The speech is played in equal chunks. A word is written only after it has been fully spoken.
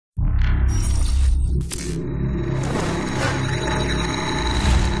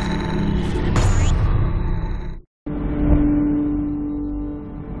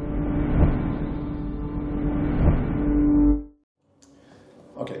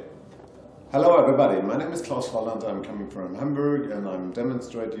Hello everybody, my name is Klaus Holland, I'm coming from Hamburg and I'm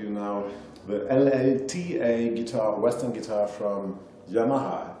demonstrating you now the LLTA guitar, Western guitar from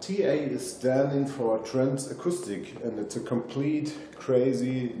Yamaha. TA is standing for TransAcoustic and it's a complete,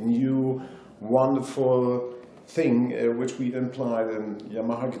 crazy, new, wonderful thing which we implied in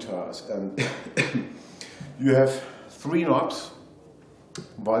Yamaha guitars. And you have 3 knobs: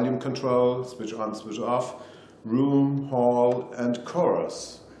 volume control, switch on, switch off, room, hall and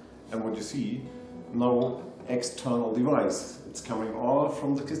chorus. And what you see, no external device. It's coming all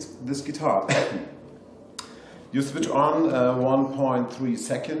from this guitar. You switch on 1.3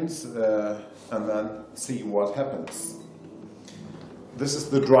 seconds and then see what happens. This is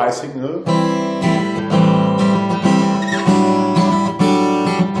the dry signal.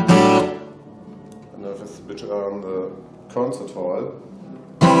 And if I switch on the concert hall,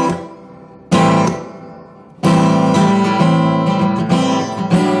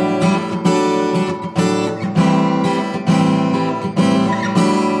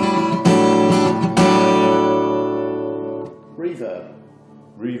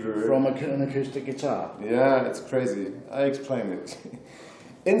 Reverb. From an acoustic guitar? Yeah, it's crazy. I explain it.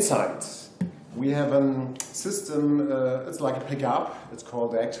 Inside we have a system, it's like a pickup, it's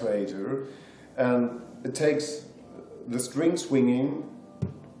called the actuator, and it takes the string swinging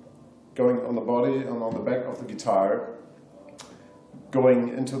going on the body and on the back of the guitar, going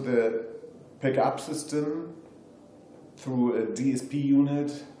into the pickup system through a DSP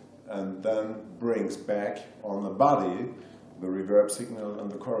unit, and then brings back on the body the reverb signal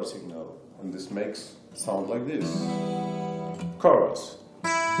and the chorus signal, and this makes sound like this. Chorus.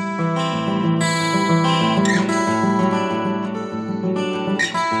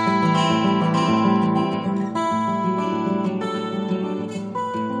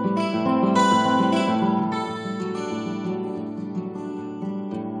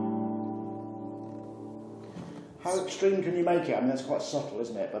 How extreme can you make it? I mean, that's quite subtle,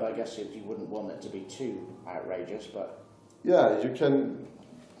 isn't it? But I guess you wouldn't want it to be too outrageous, but... Yeah, you can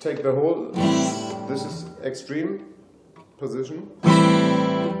take the whole, this is extreme position.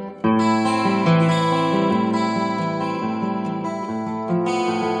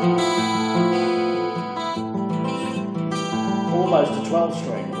 Almost a 12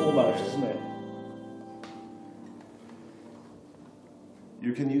 string, almost, isn't it?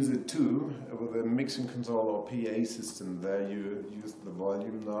 You can use it too with a mixing console or PA system. There you use the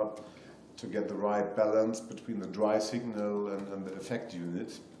volume knob to get the right balance between the dry signal and the effect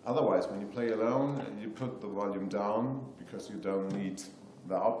unit. Otherwise, when you play alone, you put the volume down because you don't need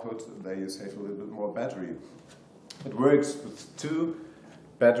the output. There you save a little bit more battery. It works with 2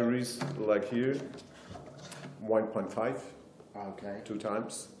 batteries like here, 1.5, okay, 2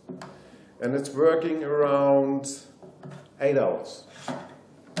 times. And it's working around 8 hours.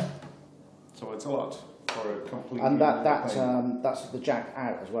 So it's a lot. And that's the jack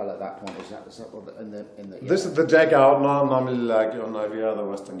out as well at that point. Is that in the This is the jack out now, normally like on every other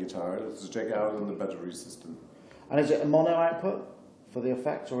Western guitar. It's the jack out in the battery system. And is it a mono output for the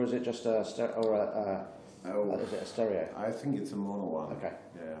effect, or is it just a is it a stereo? I think it's a mono one. Okay.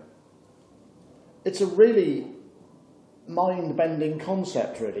 Yeah. It's a really mind-bending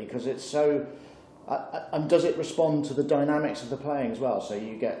concept, really, because it's so. And does it respond to the dynamics of the playing as well? So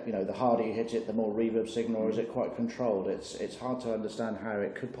you get, you know, the harder you hit it, the more reverb signal, or is it quite controlled? It's hard to understand how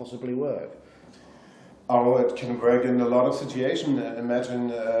it could possibly work. Oh, it can work in a lot of situations. Imagine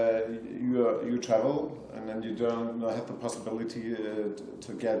you travel and then you don't have the possibility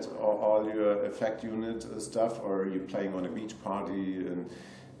to get all your effect unit stuff, or you're playing on a beach party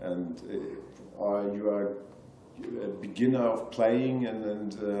or you are a beginner of playing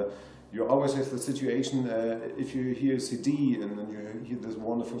and you always have the situation, if you hear a CD and then you hear this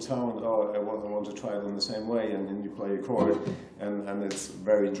wonderful sound, oh, I want to try it in the same way, and then you play a chord and it's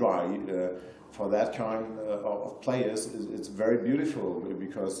very dry. For that kind of players, it's very beautiful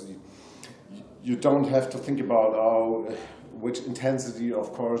because you don't have to think about which intensity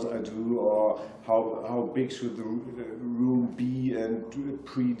of chorus I do, or how big should the room be, and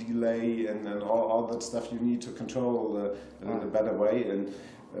pre-delay and all that stuff you need to control in a better way. And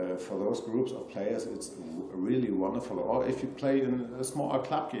for those groups of players, it's really wonderful. Or if you play in a smaller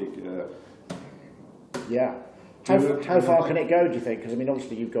club gig. Yeah. How far can it go, do you think? Because I mean,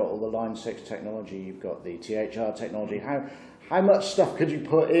 obviously you've got all the Line 6 technology, you've got the THR technology. How much stuff could you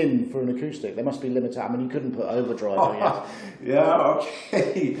put in for an acoustic? There must be limits. I mean, you couldn't put overdrive in it. Yeah,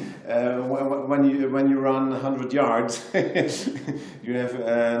 okay. When you run 100 yards, you have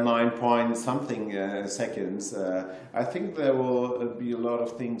 9 point something seconds. I think there will be a lot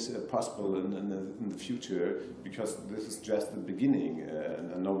of things possible in the future, because this is just the beginning.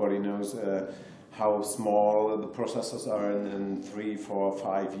 And nobody knows how small the processors are in 3, 4,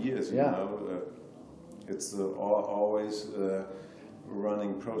 5 years. You know, it's always a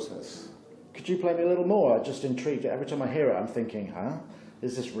running process. Could you play me a little more? I'm just intrigued. Every time I hear it, I'm thinking, huh?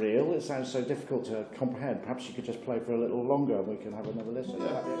 Is this real? It sounds so difficult to comprehend. Perhaps you could just play for a little longer and we can have another listen.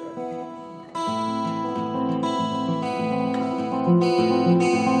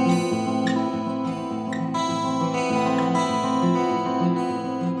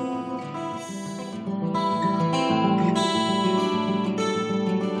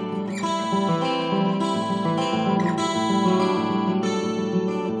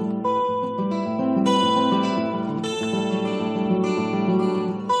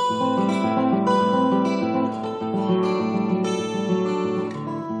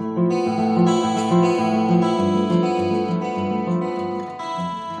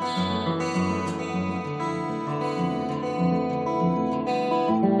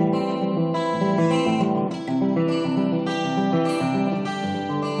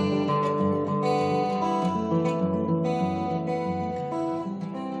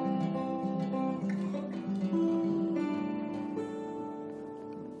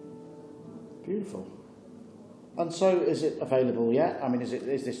 Beautiful. And so, is it available yet? I mean, is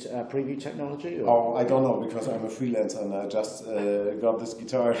this preview technology? Or? Oh, I don't know, because I'm a freelancer and I just got this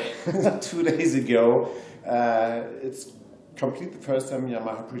guitar 2 days ago. It's complete the first time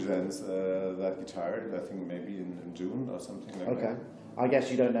Yamaha presents that guitar. I think maybe in June or something like that. Okay. I guess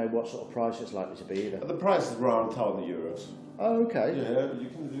you don't know what sort of price it's likely to be either. The price is around 1,000 euros. Oh, okay. Yeah, you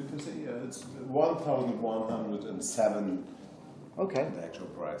can see it's 1,107. Okay. The actual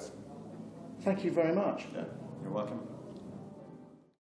price. Thank you very much. Yeah, you're welcome.